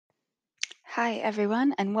Hi,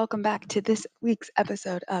 everyone, and welcome back to this week's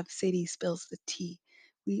episode of Sadie Spills the Tea.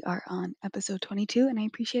 We are on episode 22, and I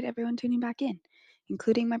appreciate everyone tuning back in,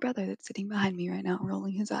 including my brother that's sitting behind me right now,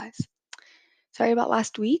 rolling his eyes. Sorry about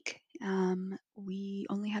last week. We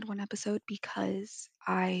only had one episode because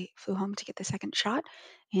I flew home to get the second shot,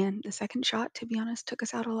 and the second shot, to be honest, took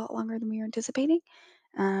us out a lot longer than we were anticipating.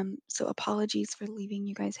 So apologies for leaving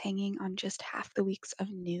you guys hanging on just half the weeks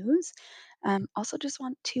of news. Also, just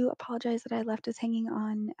want to apologize that I left us hanging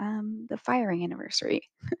on the firing anniversary.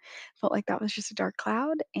 Felt like that was just a dark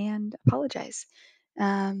cloud, and apologize.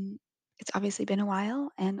 Um, it's obviously been a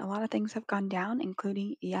while, and a lot of things have gone down,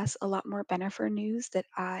 including, yes, a lot more Bennifer news that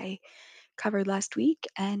I covered last week.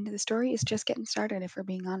 And the story is just getting started, if we're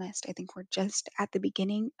being honest. I think we're just at the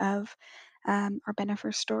beginning of our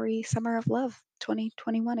Bennifer story, Summer of Love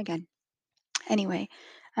 2021 again. Anyway,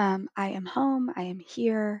 I am home. I am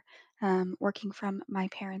here, working from my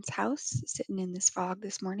parents' house, sitting in this fog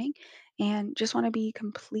this morning, and just want to be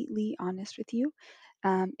completely honest with you.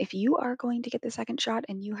 If you are going to get the second shot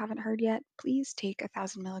and you haven't heard yet, please take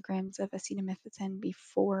 1,000 milligrams of acetaminophen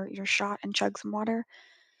before your shot and chug some water.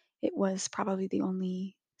 It was probably the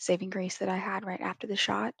only saving grace that I had right after the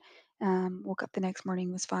shot. Woke up the next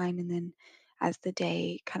morning, was fine, and then as the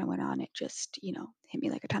day kind of went on, it just, hit me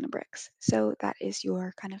like a ton of bricks. So that is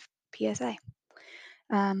your kind of PSA.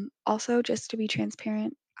 Also, just to be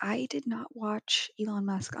transparent, I did not watch Elon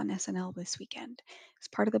Musk on SNL this weekend. It's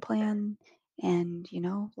part of the plan, and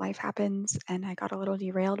life happens, and I got a little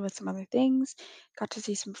derailed with some other things. Got to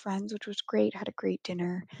see some friends, which was great. Had a great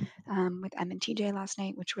dinner with Em and TJ last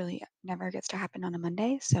night, which really never gets to happen on a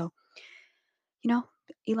Monday. So, you know,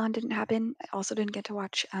 Elon didn't happen. I also didn't get to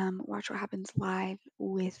watch What Happens Live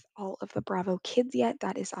with all of the Bravo kids yet.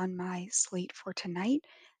 That is on my slate for tonight.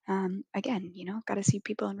 Again, got to see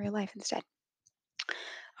people in real life instead.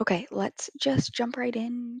 Okay, let's just jump right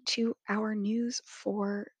into our news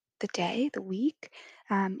for the day, the week.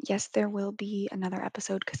 Yes, there will be another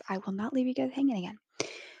episode because I will not leave you guys hanging again.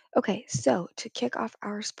 Okay, so to kick off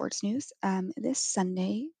our sports news, this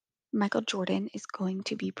Sunday, Michael Jordan is going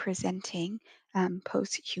to be presenting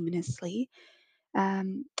posthumously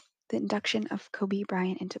um, the induction of Kobe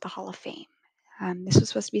Bryant into the Hall of Fame. This was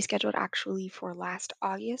supposed to be scheduled actually for last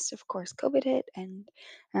August. Of course, COVID hit, and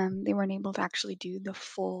they weren't able to actually do the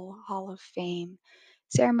full Hall of Fame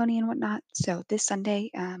ceremony and whatnot. So this Sunday,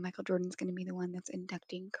 Michael Jordan's going to be the one that's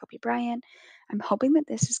inducting Kobe Bryant. I'm hoping that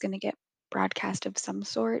this is going to get broadcast of some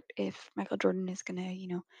sort. If Michael Jordan is going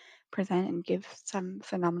to, present and give some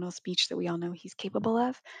phenomenal speech that we all know he's capable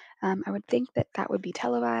of, I would think that that would be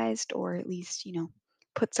televised or at least,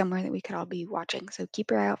 put somewhere that we could all be watching. So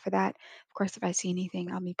keep your eye out for that. Of course, if I see anything,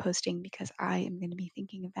 I'll be posting because I am going to be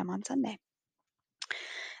thinking of them on Sunday.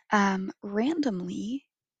 Randomly,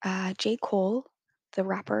 J. Cole, the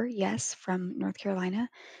rapper, yes, from North Carolina,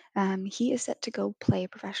 he is set to go play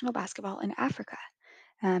professional basketball in Africa.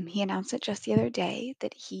 He announced it just the other day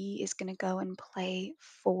that he is going to go and play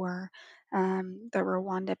for the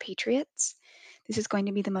Rwanda Patriots. This is going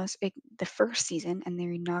to be the first season and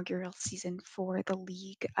their inaugural season for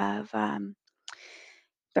the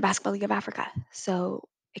Basketball League of Africa. So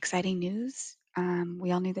exciting news.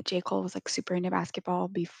 We all knew that J. Cole was like super into basketball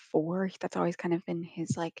before. That's always kind of been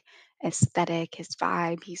his like aesthetic, his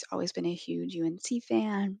vibe. He's always been a huge UNC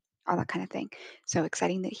fan, all that kind of thing. So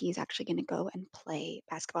exciting that he's actually going to go and play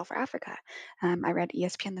basketball for Africa. I read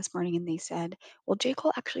ESPN this morning and they said, will J.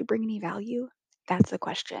 Cole actually bring any value? That's the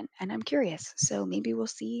question. And I'm curious. So maybe we'll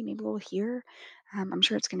see, maybe we'll hear. I'm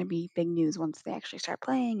sure it's going to be big news once they actually start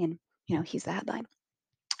playing and, he's the headline.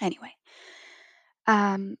 Anyway,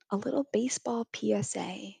 a little baseball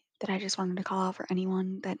PSA that I just wanted to call out for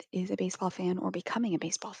anyone that is a baseball fan or becoming a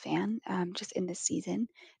baseball fan, just in this season,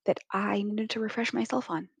 that I needed to refresh myself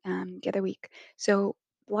on the other week. So,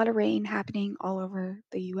 a lot of rain happening all over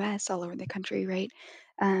the US, all over the country, right?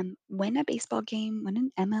 When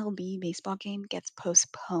an MLB baseball game gets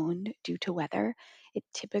postponed due to weather, it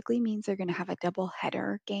typically means they're going to have a double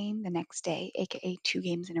header game the next day, aka two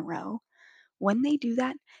games in a row. When they do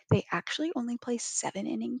that, they actually only play 7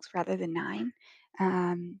 innings rather than 9.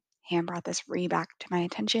 Ham brought this way back to my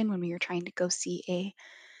attention when we were trying to go see a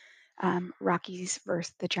Rockies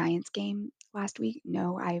versus the Giants game last week.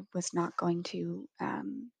 No, I was not going to,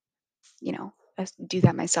 do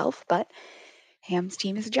that myself, but Ham's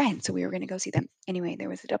team is a Giant, so we were going to go see them. Anyway, there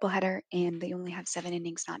was a doubleheader, and they only have 7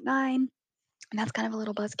 innings, not 9. And that's kind of a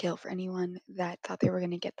little buzzkill for anyone that thought they were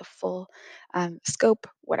going to get the full scope,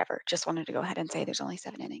 whatever. Just wanted to go ahead and say there's only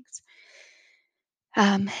 7 innings.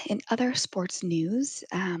 In other sports news,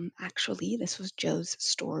 actually, this was Joe's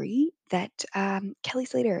story that Kelly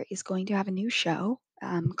Slater is going to have a new show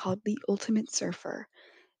called The Ultimate Surfer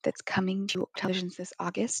that's coming to televisions this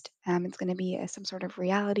August. It's going to be some sort of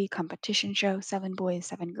reality competition show, seven boys,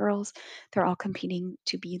 seven girls. They're all competing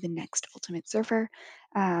to be the next Ultimate Surfer.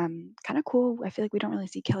 Kind of cool. I feel like we don't really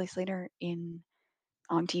see Kelly Slater in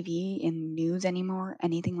on TV in news anymore,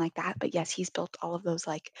 anything like that. But yes, he's built all of those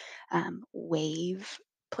like wave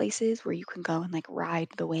places where you can go and like ride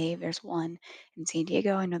the wave. There's one in San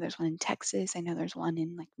Diego. I know there's one in Texas. I know there's one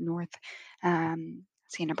in like North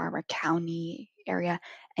Santa Barbara County area.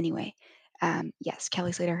 Anyway, yes,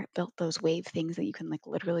 Kelly Slater built those wave things that you can like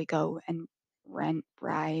literally go and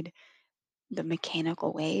ride the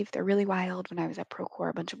mechanical wave. They're really wild. When I was at Procore,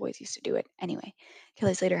 a bunch of boys used to do it. Anyway,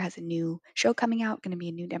 Kelly Slater has a new show coming out, going to be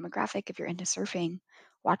a new demographic. If you're into surfing,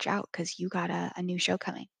 watch out because you got a new show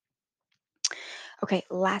coming. Okay,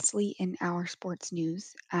 lastly, in our sports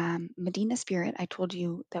news, Medina Spirit, I told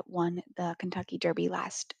you that won the Kentucky Derby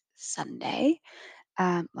last Saturday,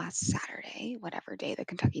 whatever day the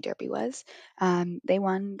Kentucky Derby was. They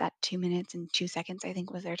won that 2 minutes and 2 seconds, I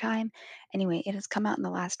think was their time. Anyway, it has come out in the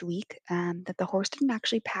last week that the horse didn't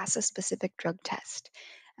actually pass a specific drug test.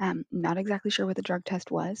 Not exactly sure what the drug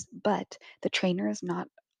test was, but the trainer is not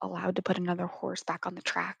allowed to put another horse back on the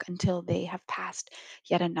track until they have passed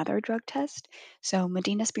yet another drug test. So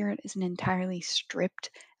Medina Spirit isn't entirely stripped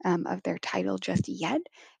of their title just yet,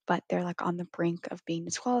 but they're like on the brink of being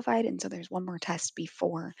disqualified. And so there's one more test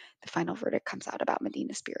before the final verdict comes out about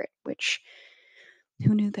Medina Spirit, which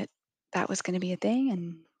who knew that that was going to be a thing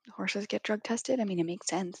and horses get drug tested? I mean, it makes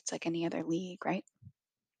sense. It's like any other league, right?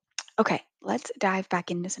 Okay, let's dive back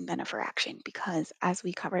into some Bennifer action because as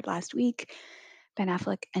we covered last week, Ben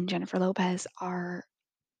Affleck and Jennifer Lopez are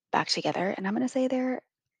back together. And I'm going to say they're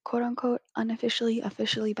quote unquote unofficially,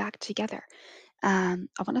 officially back together. I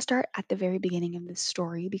want to start at the very beginning of this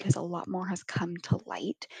story because a lot more has come to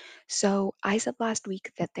light. So I said last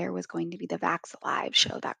week that there was going to be the Vax Live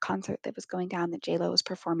show, that concert that was going down that JLo was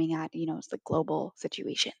performing at. It's the global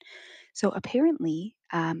situation. So apparently,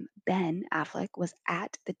 Ben Affleck was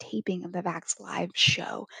at the taping of the Vax Live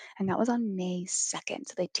show, and that was on May 2nd.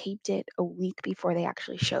 So they taped it a week before they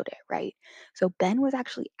actually showed it, right? So Ben was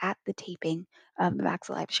actually at the taping of the Vax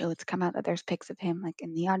Live show. It's come out that there's pics of him like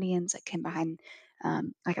in the audience, like him behind,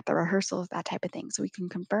 like at the rehearsals, that type of thing. So we can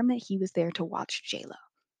confirm that he was there to watch JLo.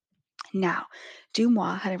 Now,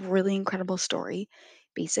 Dumois had a really incredible story,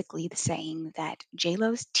 basically saying that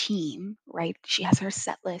JLo's team, right? She has her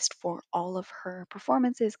set list for all of her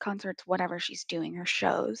performances, concerts, whatever she's doing, her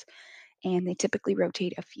shows, and they typically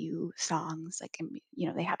rotate a few songs. Like,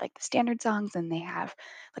 they have like the standard songs, and they have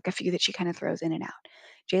like a few that she kind of throws in and out.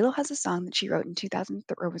 JLo has a song that she wrote in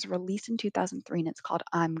 2003, or was released in 2003, and it's called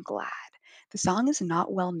 "I'm Glad." The song is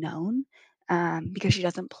not well known because she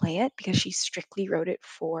doesn't play it because she strictly wrote it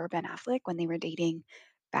for Ben Affleck when they were dating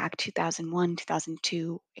back 2001,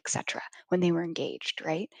 2002, etc. When they were engaged,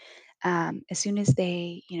 right? As soon as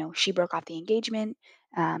she broke off the engagement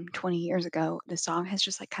 20 years ago, the song has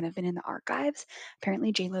just like kind of been in the archives.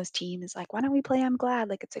 Apparently, JLo's team is like, why don't we play "I'm Glad"?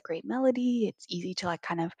 Like, it's a great melody. It's easy to like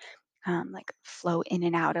kind of like flow in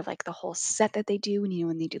and out of like the whole set that they do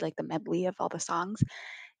when they do like the medley of all the songs.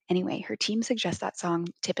 Anyway, her team suggests that song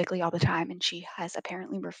typically all the time, and she has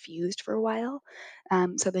apparently refused for a while.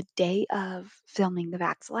 So the day of filming the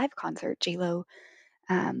Vax Live concert, JLo,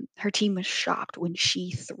 her team was shocked when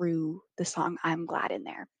she threw the song "I'm Glad" in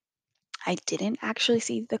there. I didn't actually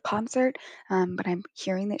see the concert, but I'm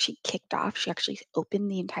hearing that she kicked off. She actually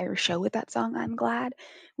opened the entire show with that song "I'm Glad,"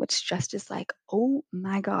 which just is like, oh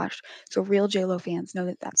my gosh. So real JLo fans know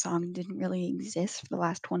that that song didn't really exist for the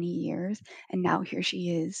last 20 years, and now here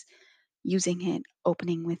she is using it,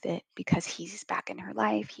 opening with it because he's back in her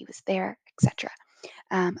life, he was there, etc.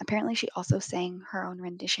 Apparently, she also sang her own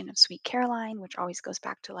rendition of Sweet Caroline, which always goes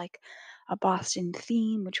back to like a Boston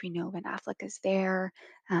theme, which we know Ben Affleck is there.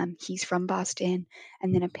 He's from Boston.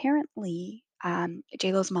 And then apparently,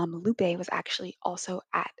 JLo's mom, Lupe, was actually also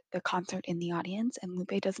at the concert in the audience. And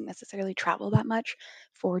Lupe doesn't necessarily travel that much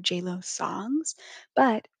for JLo's songs,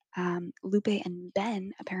 but Lupe and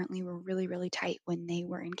Ben apparently were really, really tight when they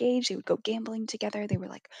were engaged. They would go gambling together. They were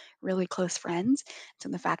like really close friends. So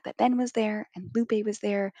the fact that Ben was there and Lupe was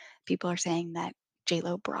there, people are saying that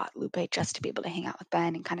JLo brought Lupe just to be able to hang out with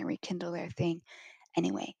Ben and kind of rekindle their thing.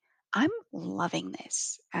 Anyway, I'm loving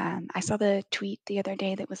this. I saw the tweet the other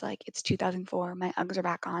day that was like, "It's 2004, my Uggs are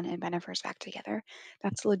back on, and Ben and First back together."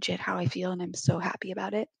 That's legit how I feel, and I'm so happy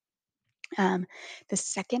about it. Um, the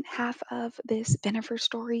second half of this Bennifer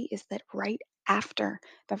story is that right after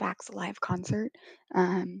the Vax Live concert,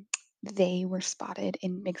 um, they were spotted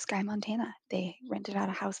in Big Sky, Montana. They rented out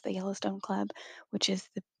a house at the Yellowstone Club, which is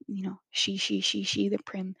the she the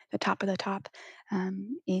prim the top of the top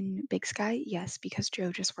in Big Sky. Yes, because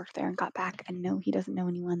Joe just worked there and got back, and no, he doesn't know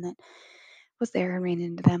anyone that was there and ran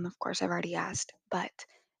into them. Of course, I've already asked, but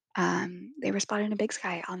they were spotted in a Big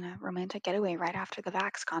Sky on a romantic getaway right after the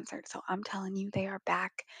Vax concert. So I'm telling you, they are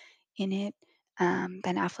back in it. Ben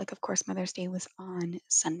Affleck, of course, Mother's Day was on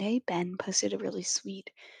Sunday. Ben posted a really sweet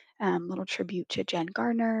little tribute to Jen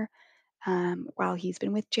Gardner while he's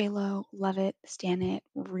been with J Lo. Love it, stan it.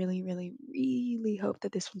 Really, really, really hope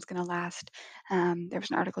that this one's gonna last. There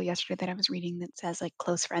was an article yesterday that I was reading that says like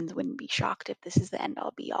close friends wouldn't be shocked if this is the end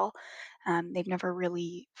all be all. They've never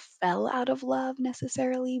really fell out of love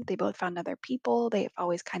necessarily. They both found other people. They've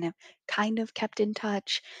always kind of kept in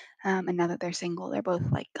touch. And now that they're single, they're both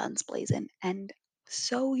like guns blazing and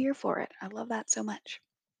so here for it. I love that so much.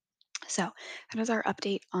 So that is our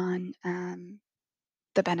update on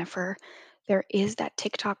the Bennifer. There is that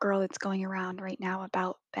TikTok girl that's going around right now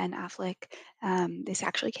about Ben Affleck. This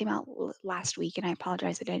actually came out last week, and I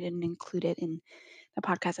apologize that I didn't include it in the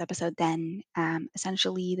podcast episode then.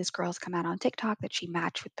 Essentially, this girl's come out on TikTok that she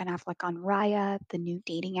matched with Ben Affleck on Raya, the new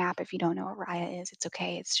dating app. If you don't know what Raya is, it's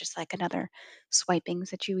okay. It's just like another swiping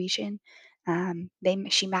situation.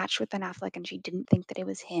 She matched with Ben Affleck and she didn't think that it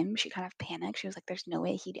was him. She kind of panicked. She was like, "There's no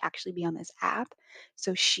way he'd actually be on this app."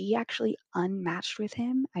 So she actually unmatched with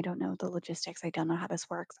him. I don't know the logistics. I don't know how this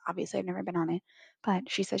works. Obviously, I've never been on it, but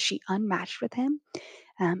she says she unmatched with him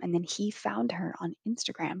and then he found her on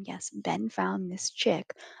Instagram. Yes, Ben found this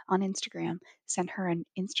chick on Instagram, sent her an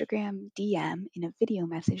Instagram DM in a video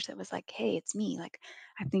message that was like, "Hey, it's me. Like,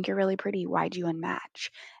 I think you're really pretty. Why'd you unmatch?"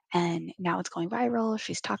 And now it's going viral.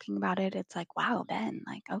 She's talking about it. It's like, wow, Ben,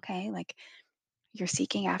 like, okay, like you're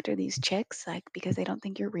seeking after these chicks, like, because they don't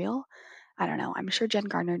think you're real. I don't know. I'm sure Jen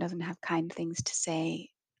Gardner doesn't have kind things to say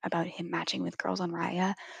about him matching with girls on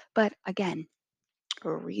Raya. But again,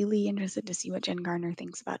 really interested to see what Jen Garner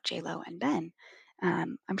thinks about J Lo and Ben.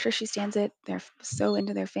 I'm sure she stands it. They're so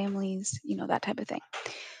into their families, that type of thing.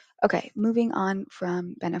 Okay, moving on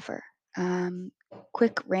from Benifer.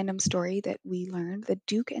 Quick random story that we learned: the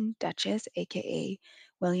Duke and Duchess, aka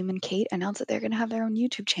William and Kate, announced that they're going to have their own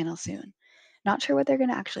YouTube channel soon. Not sure what they're going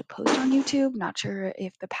to actually post on YouTube. Not sure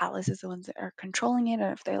if the palace is the ones that are controlling it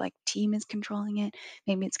or if their like team is controlling it.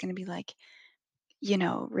 Maybe it's going to be like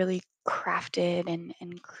really crafted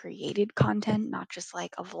and created content, not just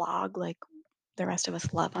like a vlog like the rest of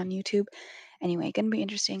us love on YouTube. Anyway, gonna be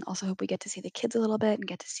interesting. Also, hope we get to see the kids a little bit and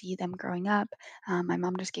get to see them growing up. My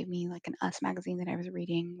mom just gave me like an Us magazine that I was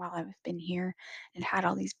reading while I've been here. It had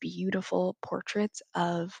all these beautiful portraits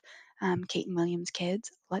of Kate and William's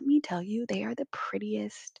kids. Let me tell you, they are the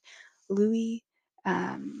prettiest. Louis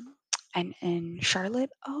um, and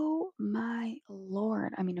Charlotte. Oh my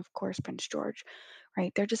lord! I mean, of course, Prince George,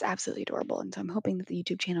 right? They're just absolutely adorable, and so I'm hoping that the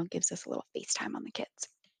YouTube channel gives us a little FaceTime on the kids.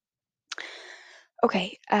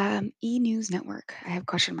 Okay, E News Network. I have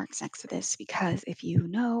question marks next to this because if you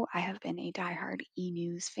know, I have been a diehard E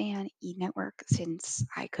News fan, E Network, since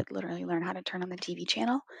I could literally learn how to turn on the TV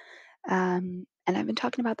channel. And I've been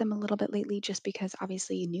talking about them a little bit lately just because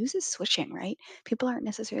obviously news is switching, right? People aren't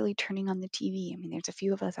necessarily turning on the TV. I mean, there's a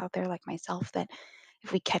few of us out there like myself that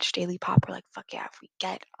if we catch Daily Pop, we're like, fuck yeah. If we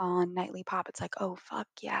get on Nightly Pop, it's like, oh, fuck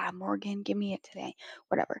yeah, Morgan, give me it today,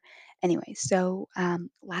 whatever. Anyway, so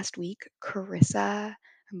last week, Carissa,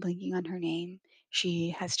 I'm blanking on her name,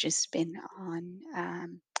 she has just been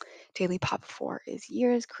on Daily Pop for is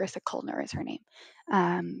years. Carissa Kulner is her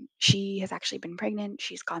name. She has actually been pregnant.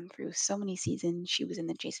 She's gone through so many seasons. She was in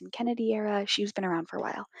the Jason Kennedy era. She's been around for a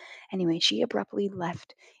while. Anyway, she abruptly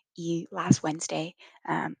left last Wednesday.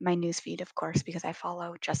 My newsfeed, of course, because I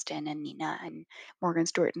follow Justin and Nina and Morgan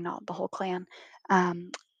Stewart and all the whole clan.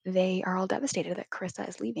 Um, they are all devastated that Carissa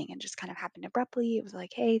is leaving. It just kind of happened abruptly. It was like,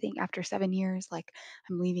 hey, think after 7 years, like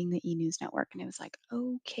I'm leaving the E News Network, and it was like,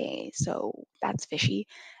 okay, so that's fishy.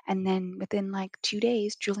 And then within like 2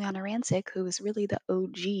 days, Juliana Rancic, who is really the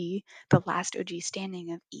OG, the last OG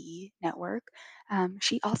standing of E Network,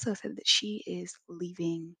 she also said that she is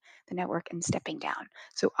leaving the network and stepping down.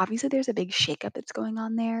 So obviously, there's a big shakeup that's going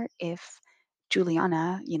on there. If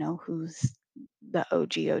Juliana, who's the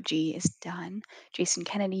OG is done. Jason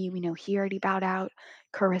Kennedy, we know he already bowed out.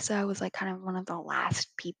 Carissa was like kind of one of the last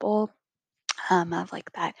people of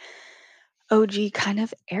like that OG kind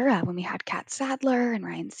of era when we had Kat Sadler and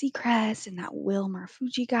Ryan Seacrest and that Will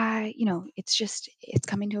Marfuji guy. It's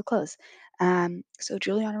coming to a close. So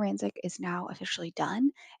Juliana Rancic is now officially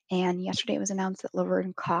done, and yesterday it was announced that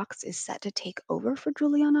Laverne Cox is set to take over for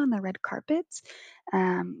Juliana on the red carpets,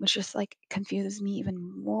 which just like confuses me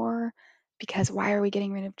even more because why are we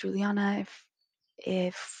getting rid of Juliana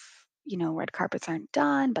if red carpets aren't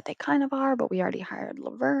done, but they kind of are, but we already hired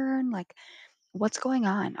Laverne, like what's going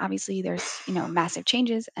on? Obviously, there's massive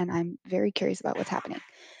changes, and I'm very curious about what's happening.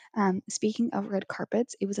 Speaking of red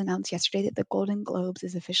carpets, it was announced yesterday that the Golden Globes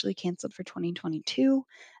is officially canceled for 2022.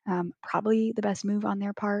 Probably the best move on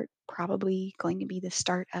their part. Probably going to be the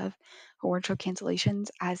start of award show cancellations,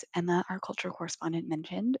 as Emma, our culture correspondent,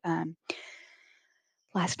 mentioned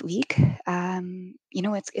last week.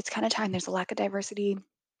 It's kind of time. There's a lack of diversity.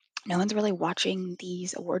 No one's really watching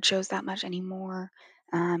these award shows that much anymore.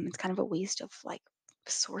 It's kind of a waste of like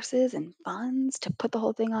sources and funds to put the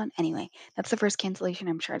whole thing on. Anyway, that's the first cancellation.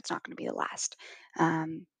 I'm sure it's not going to be the last.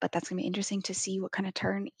 But that's going to be interesting to see what kind of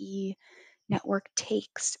turn network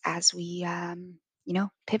takes as we,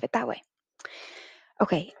 pivot that way.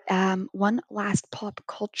 Okay, one last pop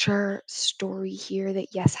culture story here that,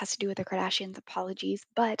 yes, has to do with the Kardashians. Apologies,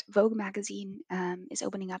 but Vogue magazine is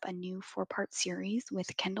opening up a new four-part series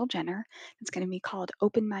with Kendall Jenner. It's going to be called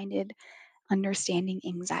Open Minded Understanding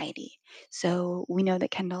Anxiety. So we know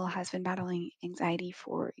that Kendall has been battling anxiety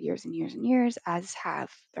for years and years and years, as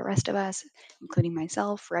have the rest of us, including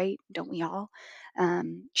myself, right? Don't we all?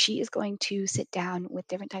 She is going to sit down with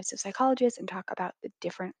different types of psychologists and talk about the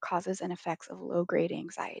different causes and effects of low grade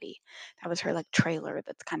anxiety. That was her like trailer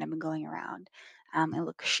that's kind of been going around. It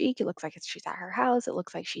looks chic. It looks like she's at her house. It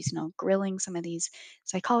looks like she's, grilling some of these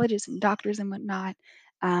psychologists and doctors and whatnot.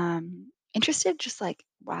 Interested just like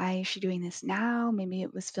why is she doing this now? Maybe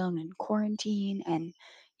it was filmed in quarantine and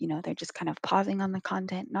they're just kind of pausing on the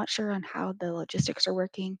content. Not sure on how the logistics are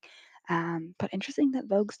working. But interesting that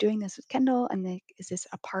Vogue's doing this with Kendall, and is this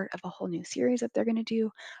a part of a whole new series that they're going to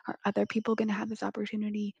do? Are other people going to have this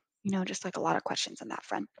opportunity? Just like a lot of questions on that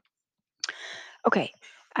front. Okay.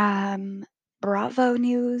 Um, Bravo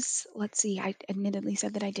news. Let's see. I admittedly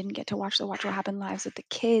said that I didn't get to watch the Watch What Happened lives with the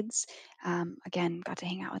kids. Again, got to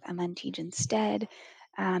hang out with Emma and Tej instead.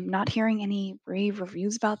 Not hearing any rave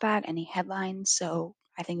reviews about that, any headlines. So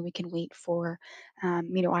I think we can wait for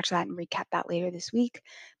me to watch that and recap that later this week.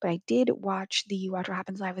 But I did watch the Watch What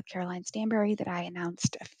Happens live with Caroline Stanbury that I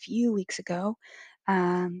announced a few weeks ago.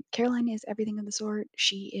 Caroline is everything of the sort.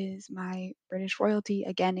 She is my British royalty.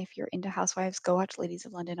 Again, if you're into Housewives, go watch Ladies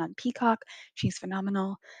of London on Peacock. She's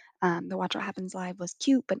phenomenal. The Watch What Happens Live was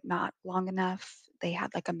cute, but not long enough. They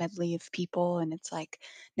had like a medley of people, and it's like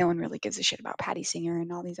no one really gives a shit about Patty Singer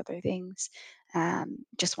and all these other things.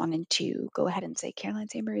 Just wanted to go ahead and say Caroline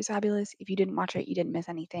Stanbury is fabulous. If you didn't watch it, you didn't miss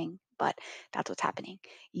anything, but that's what's happening.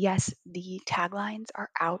 Yes, the taglines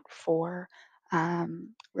are out for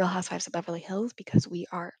Real Housewives of Beverly Hills because we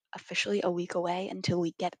are officially a week away until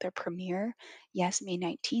we get their premiere. Yes, May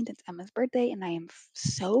 19th, it's Emma's birthday, and I am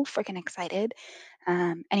so freaking excited.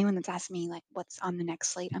 Anyone that's asked me, like, what's on the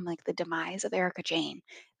next slate, I'm like, the demise of Erica Jane.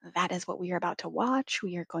 That is what we are about to watch.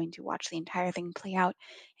 We are going to watch the entire thing play out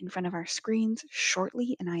in front of our screens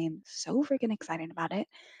shortly, and I am so freaking excited about it.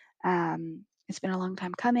 It's been a long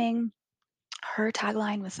time coming. Her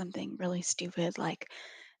tagline was something really stupid like,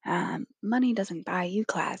 money doesn't buy you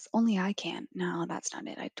class, only I can. No, that's not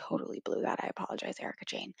it. I totally blew that. I apologize, Erica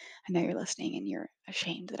Jane. I know you're listening and you're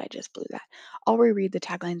ashamed that I just blew that. I'll reread the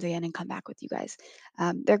taglines again and come back with you guys.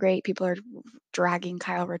 They're great. People are dragging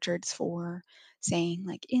Kyle Richards for saying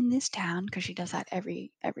like in this town because she does that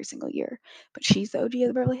every single year. But she's the OG of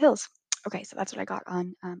the Beverly Hills. Okay, so that's what I got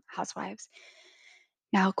on Housewives.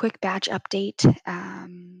 Now, quick batch update.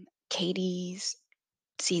 Katie's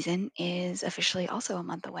season is officially also a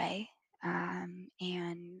month away,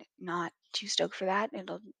 and not too stoked for that.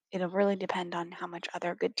 It'll really depend on how much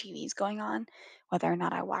other good TV is going on, whether or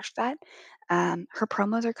not I watch that. Her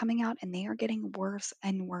promos are coming out, and they are getting worse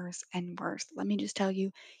and worse and worse. Let me just tell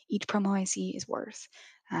you, each promo I see is worse.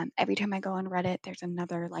 Every time I go on Reddit, there's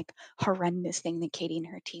another like horrendous thing that Katie and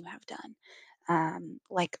her team have done.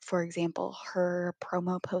 Like for example, her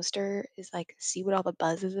promo poster is like, see what all the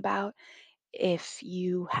buzz is about if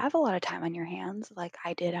you have a lot of time on your hands, like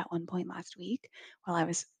I did at one point last week while I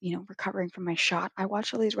was, recovering from my shot, I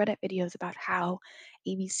watched all these Reddit videos about how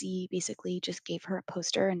ABC basically just gave her a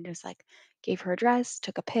poster and just like gave her a dress,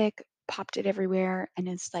 took a pic, popped it everywhere, and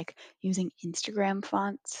is like using Instagram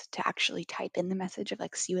fonts to actually type in the message of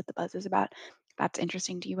like, see what the buzz is about. If that's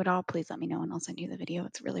interesting to you at all, please let me know and I'll send you the video.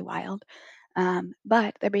 It's really wild.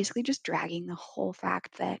 But they're basically just dragging the whole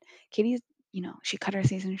fact that Katie's, she cut her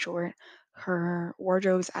season short. Her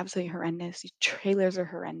wardrobe is absolutely horrendous. These trailers are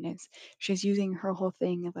horrendous. She's using her whole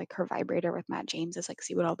thing of like her vibrator with Matt James is like,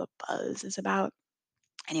 see what all the buzz is about.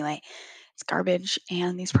 Anyway, it's garbage,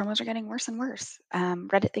 and these promos are getting worse and worse.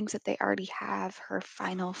 Reddit thinks that they already have her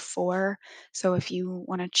final four. So if you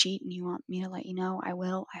want to cheat and you want me to let you know, I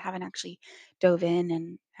will. I haven't actually dove in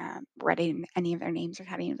and read any of their names or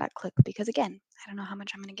had any of that click because, again, I don't know how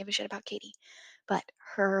much I'm going to give a shit about Katie. But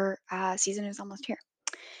her season is almost here.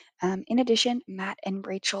 In addition, Matt and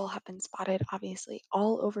Rachel have been spotted, obviously,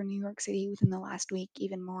 all over New York City within the last week,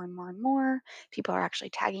 even more and more and more. People are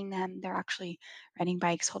actually tagging them. They're actually riding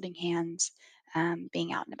bikes, holding hands,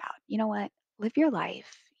 being out and about. You know what? Live your life.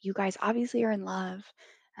 You guys obviously are in love.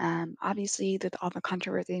 Obviously, with all the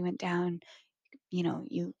controversy went down,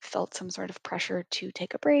 you felt some sort of pressure to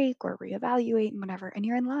take a break or reevaluate and whatever, and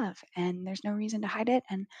you're in love, and there's no reason to hide it.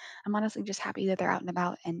 And I'm honestly just happy that they're out and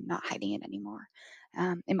about and not hiding it anymore.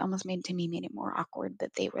 It almost made it more awkward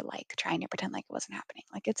that they were like trying to pretend like it wasn't happening,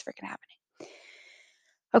 like it's freaking happening.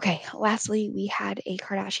 Okay, lastly, we had a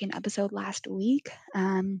Kardashian episode last week.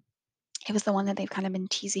 It was the one that they've kind of been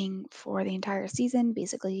teasing for the entire season.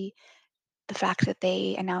 Basically, the fact that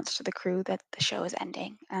they announced to the crew that the show is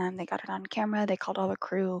ending. They got it on camera. They called all the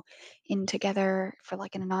crew in together for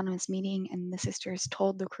like an anonymous meeting, and the sisters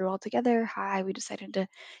told the crew all together, "Hi, we decided to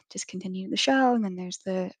discontinue the show." And then there's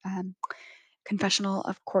the confessional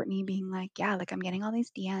of Courtney being like, "Yeah, like I'm getting all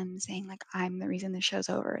these DMs saying like I'm the reason the show's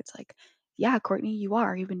over." It's like, yeah, Courtney, you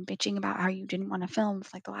are. You've been bitching about how you didn't want to film for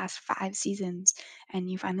like the last 5 seasons, and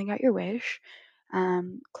you finally got your wish.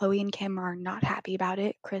 Chloe and Kim are not happy about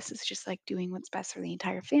it. Chris is just like doing what's best for the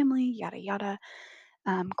entire family, yada yada.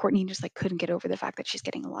 Courtney just like couldn't get over the fact that she's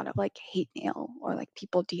getting a lot of like hate mail or like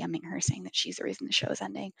people DMing her saying that she's the reason the show is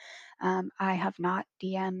ending. I have not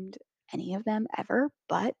DM'd any of them ever,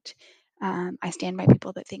 but I stand by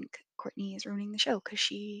people that think Courtney is ruining the show because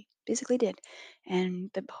she basically did.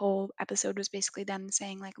 And the whole episode was basically them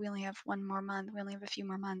saying like, we only have one more month, we only have a few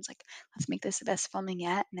more months, like let's make this the best filming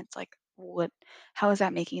yet. And it's like, what? How is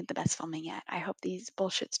that making it the best filming yet? I hope these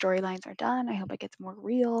bullshit storylines are done. I hope it gets more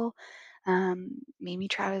real. Maybe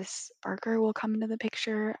Travis Barker will come into the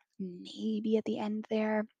picture, maybe at the end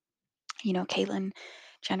there. Caitlyn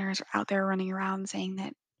Jenner's out there running around saying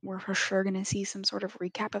that we're for sure going to see some sort of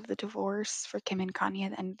recap of the divorce for Kim and Kanye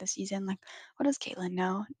at the end of the season. Like, what does Caitlyn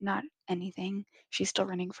know? Not anything. She's still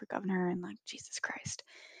running for governor, and like, Jesus Christ.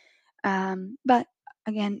 But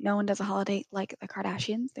again, no one does a holiday like the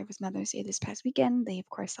Kardashians. There was Mother's Day this past weekend. They, of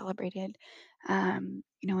course, celebrated, in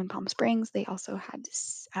Palm Springs. They also had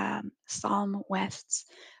Psalm West's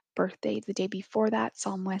birthday the day before that.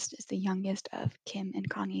 Psalm West is the youngest of Kim and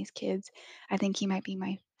Kanye's kids. I think he might be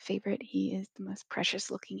my favorite. He is the most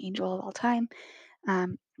precious looking angel of all time.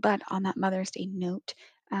 But on that Mother's Day note,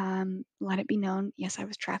 let it be known, yes, I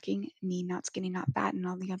was tracking me, not skinny, not fat, and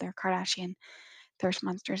all the other Kardashian thirst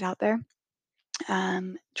monsters out there.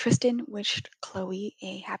 Tristan wished Chloe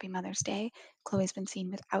a happy Mother's Day. Chloe's been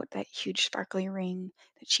seen without that huge sparkly ring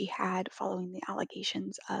that she had following the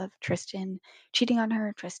allegations of Tristan cheating on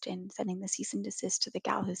her, Tristan sending the cease and desist to the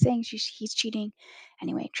gal who's saying he's cheating.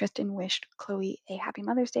 Anyway, Tristan wished Chloe a happy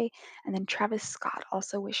Mother's Day, and then Travis Scott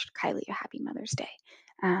also wished Kylie a happy Mother's Day.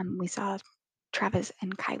 We saw Travis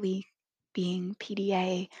and Kylie being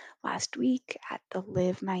PDA last week at the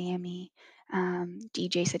Live Miami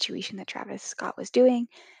DJ situation that Travis Scott was doing.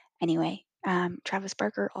 Anyway, Travis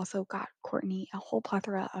Barker also got Courtney a whole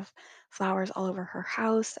plethora of flowers all over her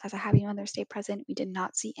house as a Happy Mother's Day present. We did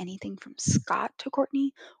not see anything from Scott to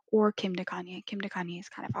Courtney or Kim to Kanye. Kim to Kanye is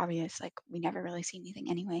kind of obvious, like we never really see anything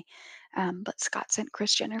anyway. But Scott sent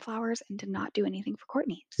Kris Jenner flowers and did not do anything for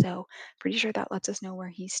Courtney. So pretty sure that lets us know where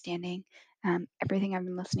he's standing. Everything I've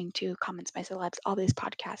been listening to, Comments by Celebs, all these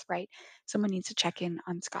podcasts, right? Someone needs to check in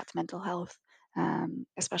on Scott's mental health,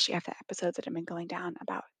 especially after episodes that have been going down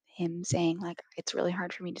about him saying like it's really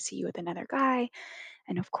hard for me to see you with another guy.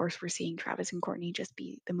 And of course we're seeing Travis and Courtney just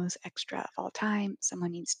be the most extra of all time.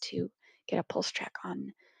 Someone needs to get a pulse check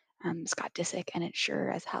on Scott Disick, and it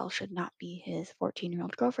sure as hell should not be his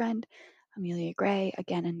 14-year-old girlfriend Amelia Gray.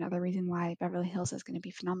 Again, another reason why Beverly Hills is going to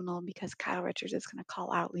be phenomenal, because Kyle Richards is going to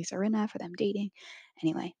call out Lisa Rinna for them dating.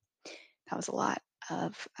 Anyway, that was a lot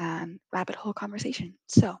of rabbit hole conversation.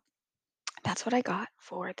 So that's what I got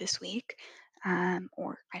for this week.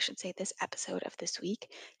 Or I should say, this episode of this week.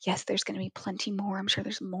 Yes, there's going to be plenty more. I'm sure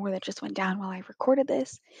there's more that just went down while I recorded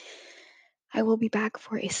this. I will be back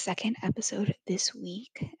for a second episode this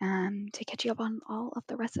week to catch you up on all of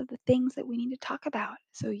the rest of the things that we need to talk about.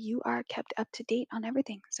 So you are kept up to date on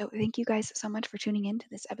everything. So thank you guys so much for tuning in to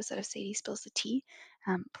this episode of Sadie Spills the Tea.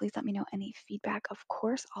 Please let me know any feedback, of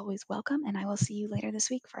course, always welcome. And I will see you later this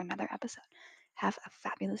week for another episode. Have a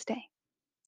fabulous day.